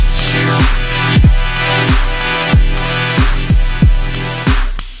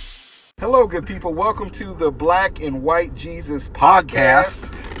good people? Welcome to the Black and White Jesus podcast.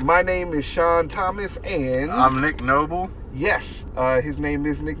 My name is Sean Thomas, and I'm Nick Noble. Yes, his name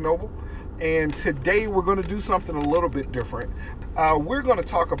is Nick Noble. And today we're going to do something a little bit different. We're going to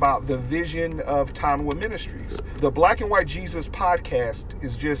talk about the vision of Tanwa Ministries. The Black and White Jesus podcast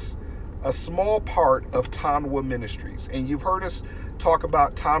is just a small part of Tanwa Ministries. And you've heard us talk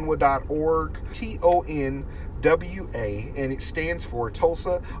about Tanwa.org, TONWA, and it stands for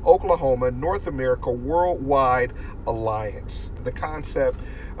Tulsa, Oklahoma, North America Worldwide Alliance. The concept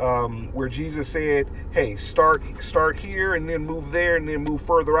where Jesus said, hey, start here and then move there and then move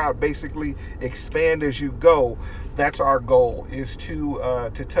further out. Basically, expand as you go. That's our goal, is to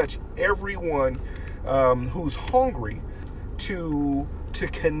touch everyone who's hungry, to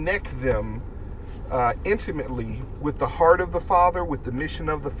connect them intimately with the heart of the Father, with the mission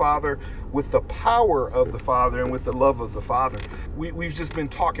of the Father, with the power of the Father, and with the love of the Father. We've just been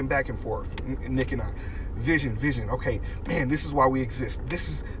talking back and forth, Nick and I. Vision. Okay, man, this is why we exist.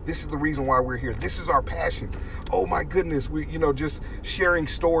 This is the reason why we're here. This is our passion. Oh my goodness, we just sharing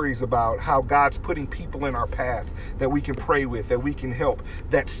stories about how God's putting people in our path that we can pray with, that we can help,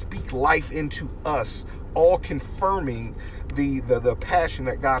 that speak life into us, all confirming the passion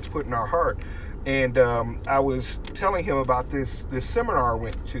that God's put in our heart. And I was telling him about this seminar I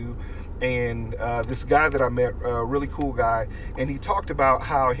went to, and this guy that I met, a really cool guy, and he talked about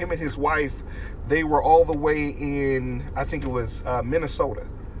how him and his wife, they were all the way in, I think it was Minnesota,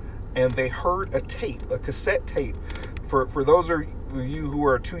 and they heard a cassette tape. For those of you who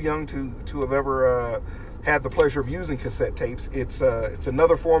are too young to have ever had the pleasure of using cassette tapes, it's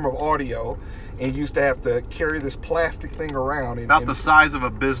another form of audio, and you used to have to carry this plastic thing around. About the size of a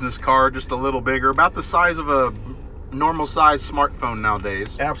business card, just a little bigger, about the size of a normal size smartphone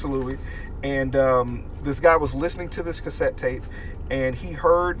nowadays. Absolutely. And this guy was listening to this cassette tape, and he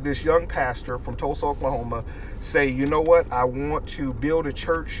heard this young pastor from Tulsa, Oklahoma say, you know what, I want to build a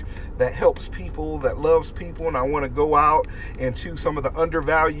church that helps people, that loves people, and I want to go out into some of the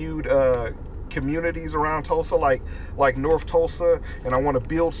undervalued communities around Tulsa, like North Tulsa, and I want to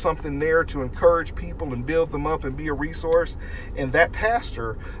build something there to encourage people and build them up and be a resource. And that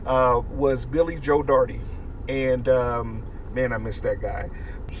pastor was Billy Joe Daugherty. And man, I miss that guy.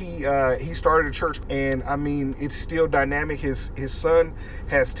 He started a church, and I mean, it's still dynamic. His son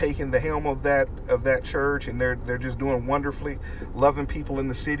has taken the helm of that church, and they're just doing wonderfully, loving people in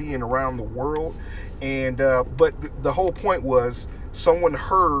the city and around the world. And but the whole point was, someone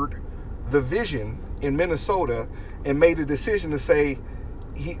heard the vision in Minnesota and made a decision to say,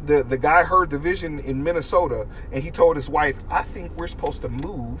 the guy heard the vision in Minnesota, and he told his wife, I think we're supposed to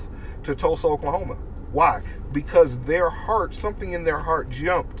move to Tulsa, Oklahoma. Why? Because something in their heart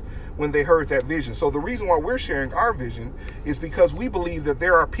jumped when they heard that vision. So the reason why we're sharing our vision is because we believe that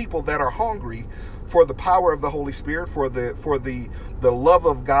there are people that are hungry for the power of the Holy Spirit, for the love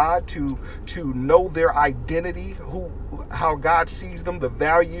of God, to know their identity, how God sees them, the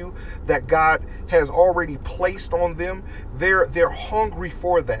value that God has already placed on them. They're hungry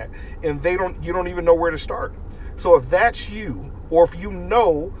for that, and you don't even know where to start. So if that's you, or if you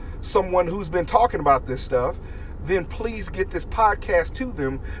know someone who's been talking about this stuff, then please get this podcast to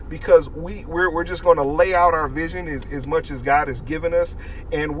them, because we're just going to lay out our vision as much as God has given us,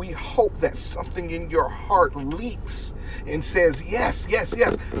 and we hope that something in your heart leaps and says, yes,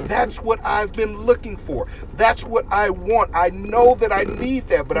 that's what I've been looking for. That's what I want. I know that I need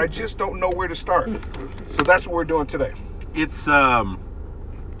that, but I just don't know where to start. So that's what we're doing today. It's to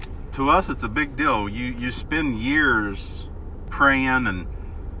us, it's a big deal. You spend years praying and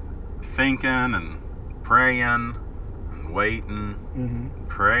thinking and praying and waiting,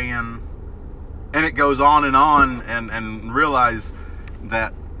 praying, and it goes on and realize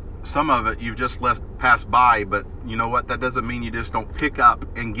that some of it you've just let pass by, but you know what, that doesn't mean you just don't pick up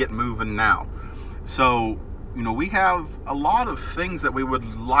and get moving now. So we have a lot of things that we would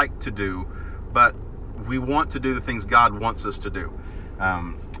like to do, but we want to do the things God wants us to do.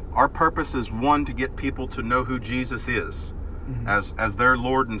 Our purpose is, one, to get people to know who Jesus is as their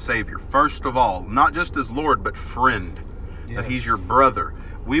Lord and Savior. First of all, not just as Lord, but friend, that He's your brother.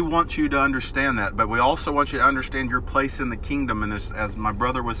 We want you to understand that, but we also want you to understand your place in the kingdom. And as my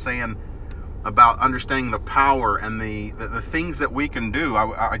brother was saying about understanding the power and the things that we can do,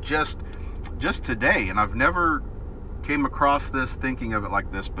 I just today, and I've never came across this thinking of it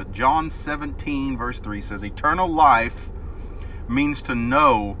like this, but John 17 verse 3 says, eternal life means to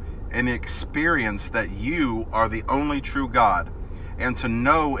know and experience that you are the only true God, and to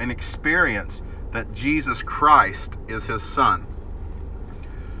know and experience that Jesus Christ is His Son.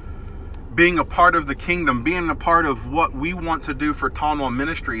 being a part of the kingdom, being a part of what we want to do for Tonwall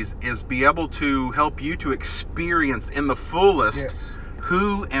Ministries is be able to help you to experience in the fullest Yes.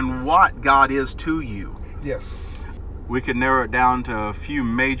 who and what God is to you. Yes. We could narrow it down to a few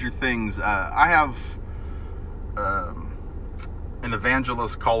major things. I have an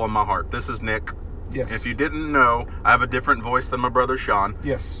evangelist call on my heart. This is Nick. Yes. If you didn't know, I have a different voice than my brother Sean.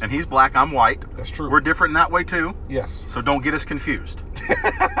 Yes. And he's black, I'm white. That's true. We're different in that way too. Yes. So don't get us confused.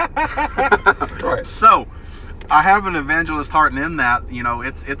 Right. So I have an evangelist heart, and in that, you know,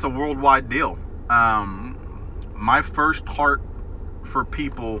 it's a worldwide deal. My first heart for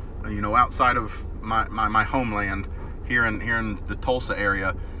people, you know, outside of my homeland here in the Tulsa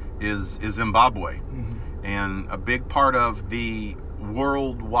area is Zimbabwe. Mm-hmm. And a big part of the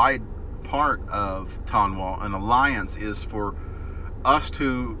worldwide part of Tonwall, an alliance, is for us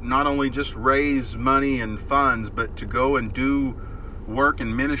to not only just raise money and funds, but to go and do work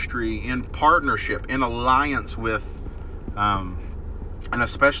and ministry in partnership, in alliance with, and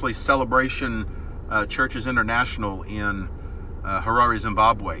especially Celebration Churches International in Harare,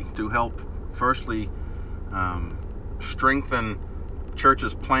 Zimbabwe, to help firstly strengthen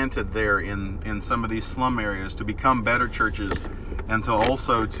churches planted there in some of these slum areas to become better churches, and to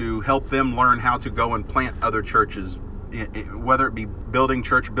also to help them learn how to go and plant other churches, whether it be building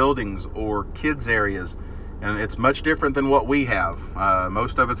church buildings or kids areas. And it's much different than what we have.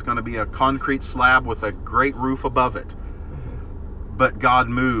 Most of it's going to be a concrete slab with a great roof above it. Mm-hmm. But God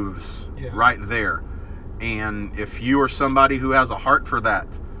moves right there. And if you are somebody who has a heart for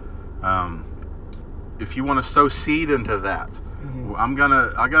that, if you want to sow seed into that,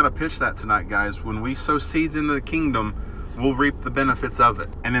 Mm-hmm. I gotta pitch that tonight, guys. When we sow seeds into the kingdom, we'll reap the benefits of it.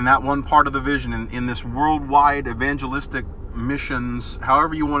 And in that one part of the vision, in this worldwide evangelistic missions,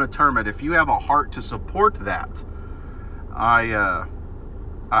 however you want to term it, if you have a heart to support that, I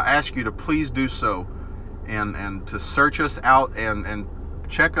ask you to please do so, and to search us out and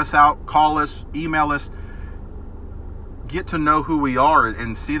check us out, call us, email us, get to know who we are,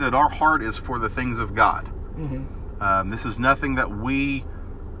 and see that our heart is for the things of God. Mm-hmm. This is nothing that we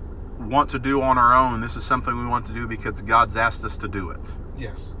want to do on our own. This is something we want to do because God's asked us to do it.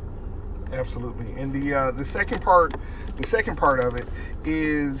 Yes, absolutely. And the second part of it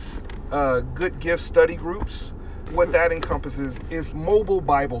is good gift study groups. What that encompasses is mobile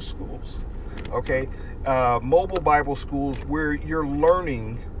Bible schools. Okay, mobile Bible schools where you're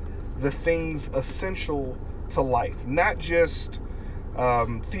learning the things essential to life, not just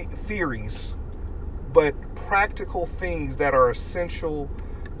theories, but practical things that are essential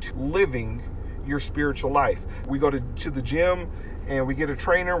to living your spiritual life. We go to the gym and we get a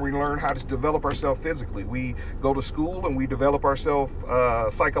trainer. We learn how to develop ourselves physically. We go to school and we develop ourselves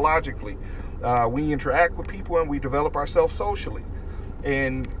psychologically. We interact with people and we develop ourselves socially.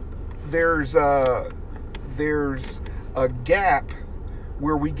 And there's a gap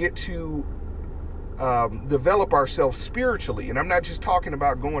where we get to develop ourselves spiritually. And I'm not just talking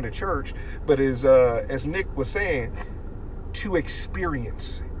about going to church, but as Nick was saying, to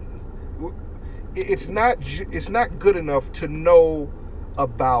experience. It's not good enough to know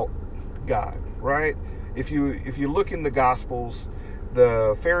about God, right? If you look in the Gospels,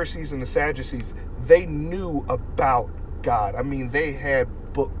 the Pharisees and the Sadducees, they knew about God. I mean, they had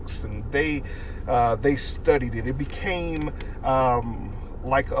books and they studied it. It became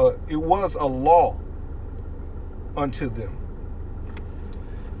it was a law unto them.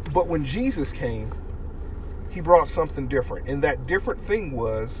 But when Jesus came, he brought something different. And that different thing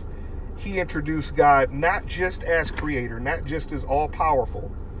was he introduced God not just as creator, not just as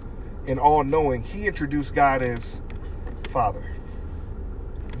all-powerful and all-knowing. He introduced God as Father.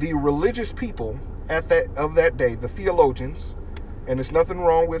 The religious people of that day, the theologians, and there's nothing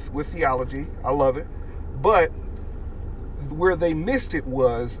wrong with theology, I love it, but where they missed it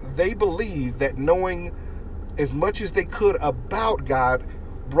was they believed that knowing as much as they could about God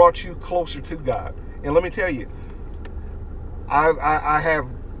brought you closer to God. And let me tell you, I have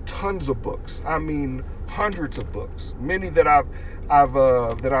tons of books. I mean, hundreds of books. Many that I've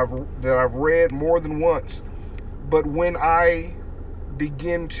read more than once. But when I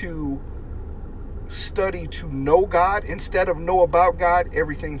begin to study to know God instead of know about God,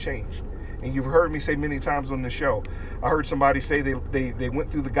 everything changed. And you've heard me say many times on the show, I heard somebody say they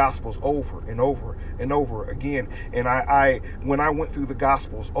went through the Gospels over and over and over again. And when I went through the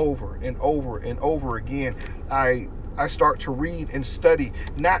Gospels over and over and over again, I start to read and study,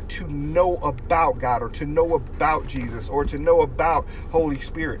 not to know about God or to know about Jesus or to know about Holy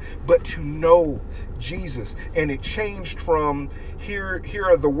Spirit, but to know Jesus. And it changed from here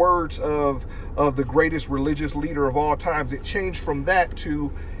are the words of the greatest religious leader of all times. It changed from that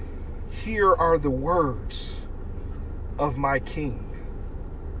to Here are the words of my King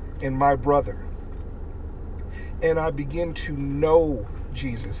and my brother. And I begin to know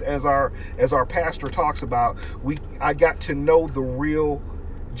Jesus. As our pastor talks about, I got to know the real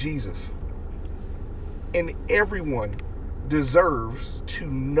Jesus. And everyone deserves to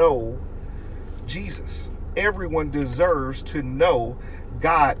know Jesus. Everyone deserves to know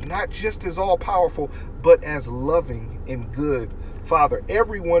God, not just as all-powerful, but as loving and good Father.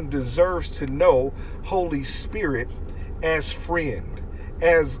 Everyone deserves to know Holy Spirit as friend,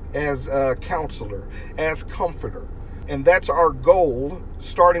 as counselor, as comforter. And that's our goal,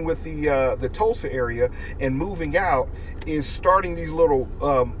 starting with the Tulsa area and moving out, is starting these little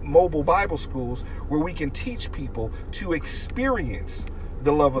mobile Bible schools where we can teach people to experience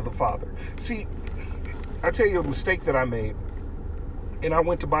the love of the Father. See, I tell you a mistake that I made, and I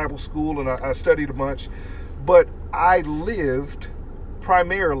went to Bible school and I studied a bunch, but I lived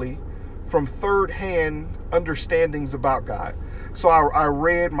primarily from third-hand understandings about God. So I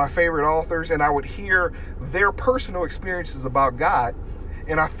read my favorite authors and I would hear their personal experiences about God,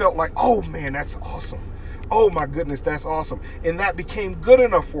 and I felt like, oh man, that's awesome. Oh my goodness, that's awesome. And that became good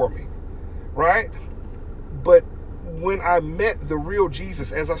enough for me, right? But when I met the real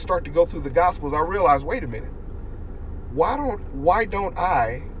Jesus, as I start to go through the Gospels, I realized, wait a minute, why don't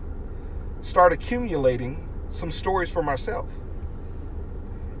I start accumulating some stories for myself?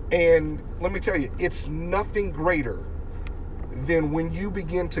 And let me tell you, it's nothing greater than when you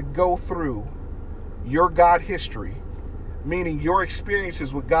begin to go through your God history, meaning your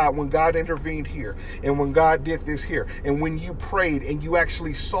experiences with God, when God intervened here, and when God did this here, and when you prayed and you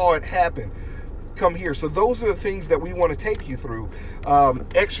actually saw it happen. Come here. So those are the things that we want to take you through.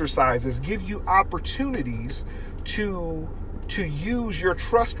 Exercises, give you opportunities to use your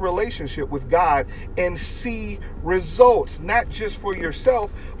trust relationship with God and see results, not just for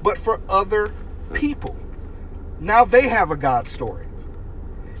yourself, but for other people. Now they have a God story.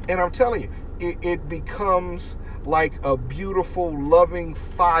 And I'm telling you, it becomes like a beautiful, loving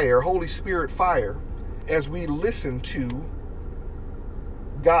fire, Holy Spirit fire, as we listen to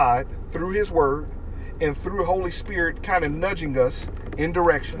God through His Word and through Holy Spirit kind of nudging us in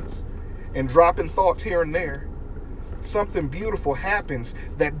directions and dropping thoughts here and there. Something beautiful happens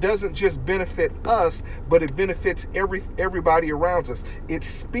that doesn't just benefit us, but it benefits everybody around us. It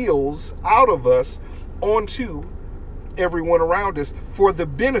spills out of us onto everyone around us for the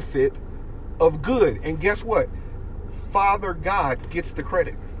benefit of good. And guess what? Father God gets the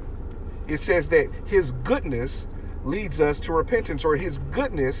credit. It says that His goodness leads us to repentance, or His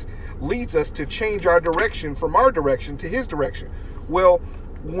goodness leads us to change our direction from our direction to His direction. Well,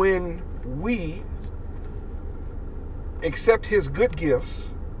 when we accept His good gifts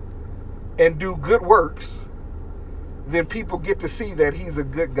and do good works, then people get to see that He's a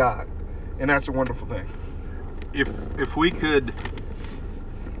good God. And that's a wonderful thing. If we could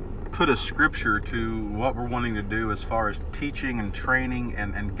put a scripture to what we're wanting to do as far as teaching and training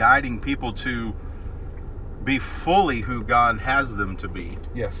and guiding people to be fully who God has them to be.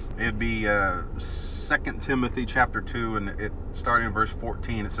 Yes. It'd be 2 Timothy chapter 2, and it starting in verse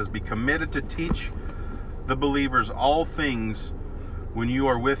 14. It says, "Be committed to teach the believers all things when you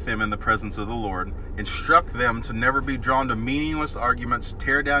are with them in the presence of the Lord. Instruct them to never be drawn to meaningless arguments,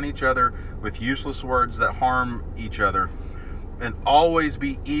 tear down each other with useless words that harm each other, and always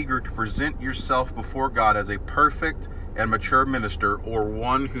be eager to present yourself before God as a perfect and mature minister, or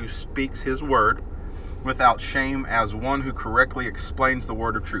one who speaks His word without shame, as one who correctly explains the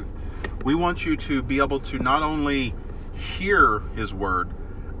word of truth." We want you to be able to not only hear His word,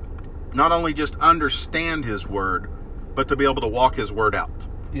 not only just understand His word, but to be able to walk His word out.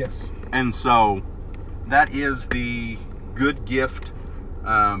 Yes. And so that is the Good Gift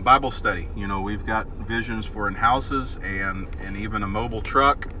Bible study. You know, we've got visions for in houses and even a mobile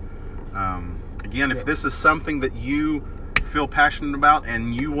truck. Again, if this is something that you feel passionate about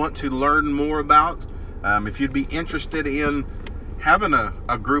and you want to learn more about, if you'd be interested in having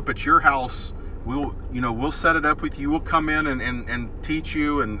a group at your house, we'll set it up with you. We'll come in and teach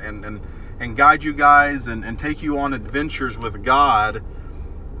you and guide you guys and take you on adventures with God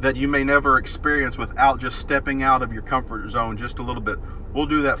that you may never experience without just stepping out of your comfort zone just a little bit. We'll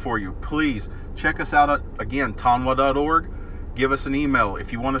do that for you. Please check us out at, again, tonwa.org. Give us an email.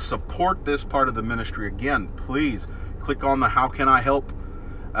 If you want to support this part of the ministry, again, please click on the How Can I Help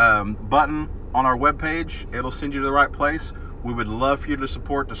button on our webpage. It'll send you to the right place. We would love for you to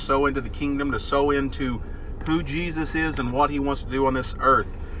support, to sow into the kingdom, to sow into who Jesus is and what He wants to do on this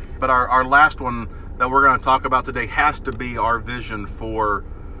earth. But our last one that we're going to talk about today has to be our vision for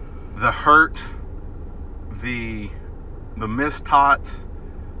the hurt, the mistaught,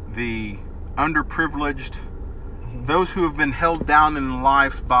 the underprivileged, those who have been held down in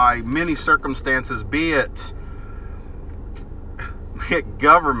life by many circumstances, be it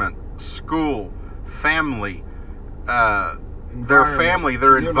government, school, family, their family,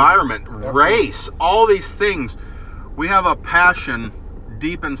 their environment, race, all these things. We have a passion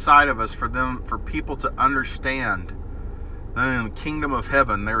deep inside of us for people to understand that in the kingdom of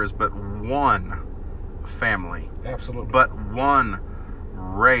heaven there is but one family. Absolutely. But one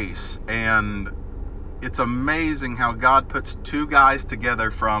race. And it's amazing how God puts two guys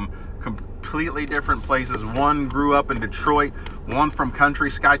together from completely different places. One grew up in Detroit, one from country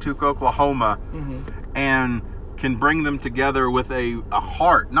Skiatook, Oklahoma, and can bring them together with a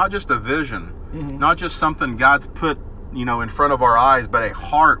heart, not just a vision, not just something God's put, in front of our eyes, but a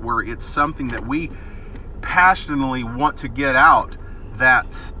heart where it's something that we passionately want to get out,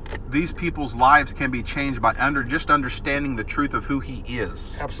 that these people's lives can be changed by just understanding the truth of who he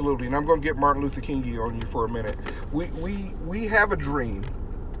is. Absolutely. And I'm going to get Martin Luther King on you for a minute. We have a dream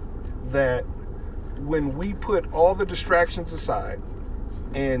that when we put all the distractions aside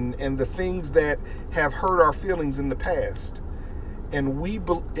and the things that have hurt our feelings in the past, and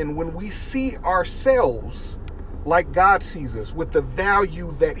when we see ourselves like God sees us, with the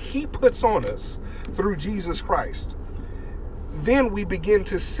value that he puts on us through Jesus Christ, then we begin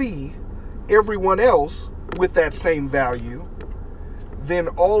to see everyone else with that same value. Then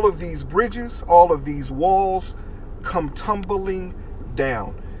all of these bridges, all of these walls come tumbling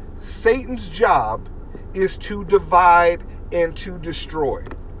down. Satan's job is to divide and to destroy.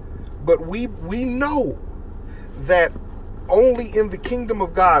 But we know that only in the kingdom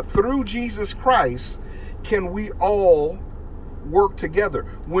of God, through Jesus Christ, can we all work together.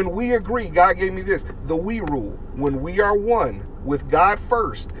 When we agree, God gave me this, the we rule. When we are one with God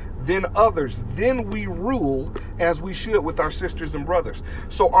first, then others, then we rule as we should with our sisters and brothers.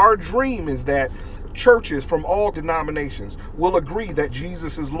 So our dream is that churches from all denominations will agree that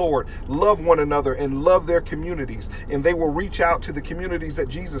Jesus is Lord, love one another, and love their communities. And they will reach out to the communities that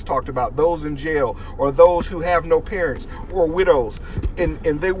Jesus talked about, those in jail, or those who have no parents, or widows. And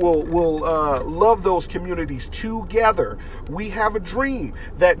they will love those communities together. We have a dream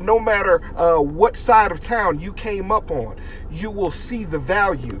that no matter what side of town you came up on, you will see the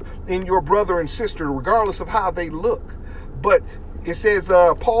value in your brother and sister, regardless of how they look. But it says,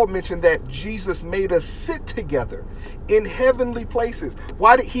 Paul mentioned that Jesus made us sit together in heavenly places.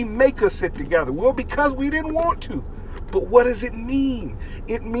 Why did he make us sit together? Well, because we didn't want to. But what does it mean?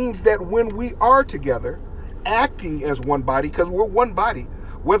 It means that when we are together, acting as one body, because we're one body,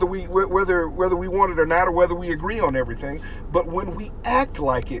 whether we want it or not, or whether we agree on everything, but when we act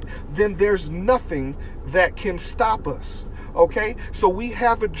like it, then there's nothing that can stop us. Okay? So we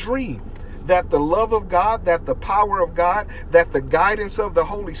have a dream that the love of God, that the power of God, that the guidance of the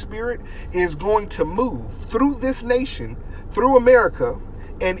Holy Spirit is going to move through this nation, through America,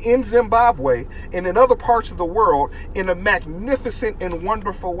 and in Zimbabwe, and in other parts of the world in a magnificent and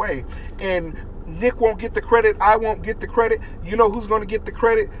wonderful way. And Nick won't get the credit, I won't get the credit. You know who's going to get the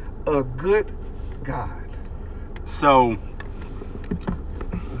credit? A good God. So,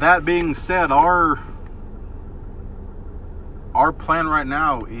 that being said, our plan right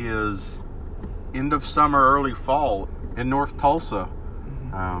now is end of summer, early fall in North Tulsa.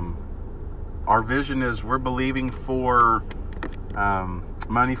 Our vision is we're believing for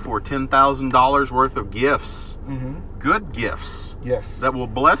money for $10,000 worth of gifts, good gifts, yes, that will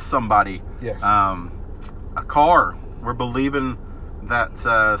bless somebody. Yes, a car. We're believing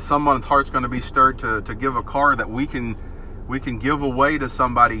that someone's heart's going to be stirred to give a car that we can give away to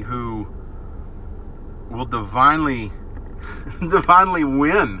somebody who will divinely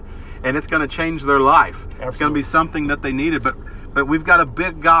win. And it's going to change their life. Absolutely. It's going to be something that they needed. But we've got a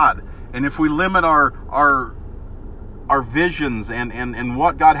big God. And if we limit our visions and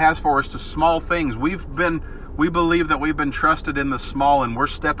what God has for us to small things, we believe that we've been trusted in the small, and we're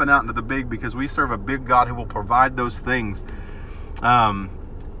stepping out into the big because we serve a big God who will provide those things. We're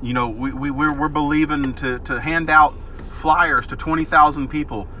believing to hand out flyers to 20,000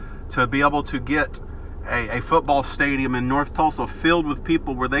 people to be able to get a football stadium in North Tulsa filled with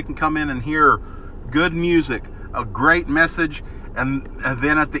people where they can come in and hear good music, a great message, and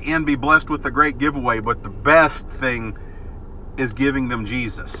then at the end be blessed with a great giveaway. But the best thing is giving them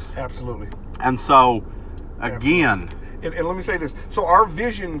Jesus. Absolutely. And so, again... And let me say this. So our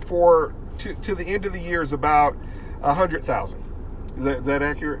vision to the end of the year is about 100,000. Is that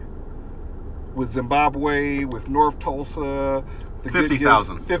accurate? With Zimbabwe, with North Tulsa...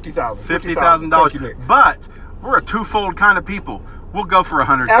 $50,000. $50,000. $50,000. But we're a twofold kind of people. We'll go for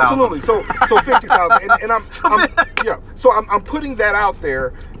 100,000. Absolutely. So 50,000, and I'm putting that out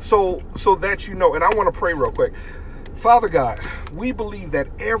there so that you know. And I want to pray real quick. Father God, we believe that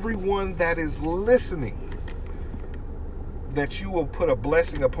everyone that is listening, that you will put a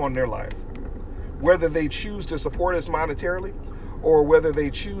blessing upon their life, whether they choose to support us monetarily, or whether they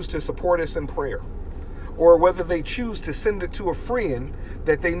choose to support us in prayer, or whether they choose to send it to a friend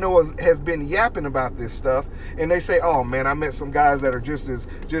that they know has been yapping about this stuff, and they say, oh man, I met some guys that are just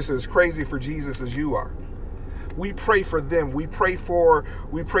as crazy for Jesus as you are. We pray for them. We pray for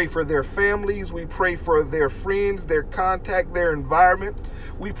their families. We pray for their friends, their contact, their environment.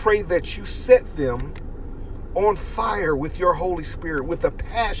 We pray that you set them on fire with your Holy Spirit, with a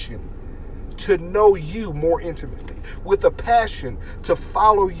passion to know you more intimately, with a passion to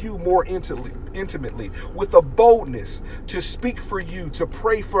follow you more intimately, with a boldness to speak for you, to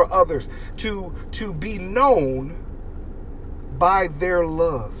pray for others, to be known by their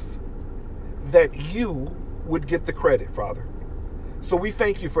love, that you would get the credit, Father. So we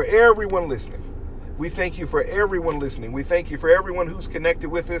thank you for everyone listening. We thank you for everyone listening. We thank you for everyone who's connected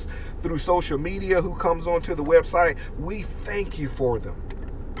with us through social media, who comes onto the website. We thank you for them.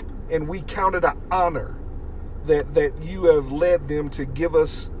 And we count it an honor that you have led them to give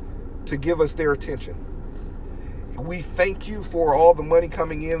us their attention. We thank you for all the money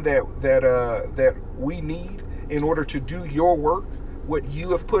coming in that we need in order to do your work, what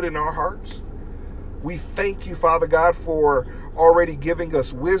you have put in our hearts. We thank you, Father God, for already giving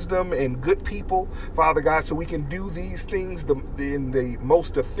us wisdom and good people, Father God, so we can do these things in the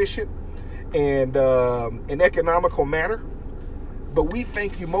most efficient and economical manner. But we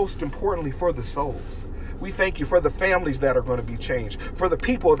thank you most importantly for the souls. We thank you for the families that are going to be changed, for the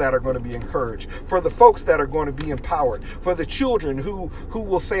people that are going to be encouraged, for the folks that are going to be empowered, for the children who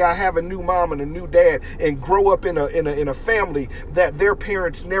will say, I have a new mom and a new dad, and grow up in a family that their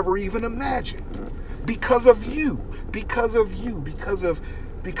parents never even imagined. Because of you, because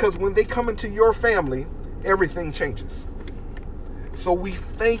when they come into your family, everything changes. So we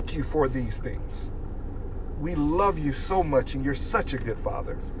thank you for these things. We love you so much, and you're such a good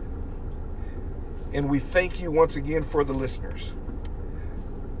Father. And we thank you once again for the listeners.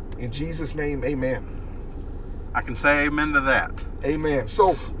 In Jesus' name, amen. I can say amen to that. Amen.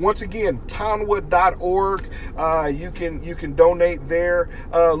 So once again, Tanwa.org. You can donate there.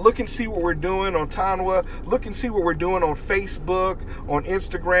 Look and see what we're doing on Tanwa. Look and see what we're doing on Facebook, on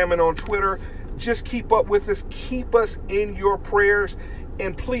Instagram, and on Twitter. Just keep up with us. Keep us in your prayers.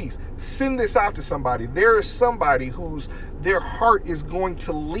 And please send this out to somebody. There is somebody whose their heart is going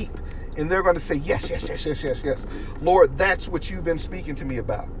to leap. And they're going to say, yes, yes, yes, yes, yes, yes. Lord, that's what you've been speaking to me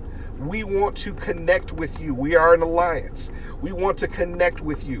about. We want to connect with you. We are an alliance. We want to connect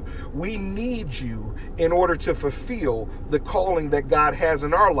with you. We need you in order to fulfill the calling that God has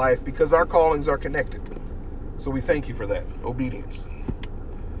in our life, because our callings are connected. So we thank you for that. Obedience.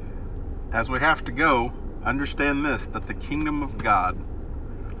 As we have to go, understand this, that the kingdom of God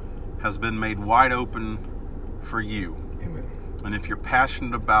has been made wide open for you. Amen. And if you're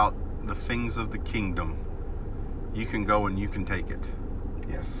passionate about the things of the kingdom, you can go and you can take it.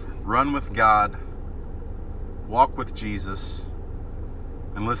 Yes. Run with God, walk with Jesus,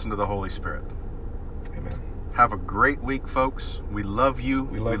 and listen to the Holy Spirit. Amen. Have a great week, folks. We love you.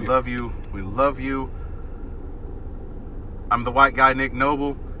 We love you. We love you. I'm the white guy, Nick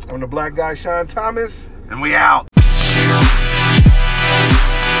Noble. I'm the black guy, Sean Thomas. And we out.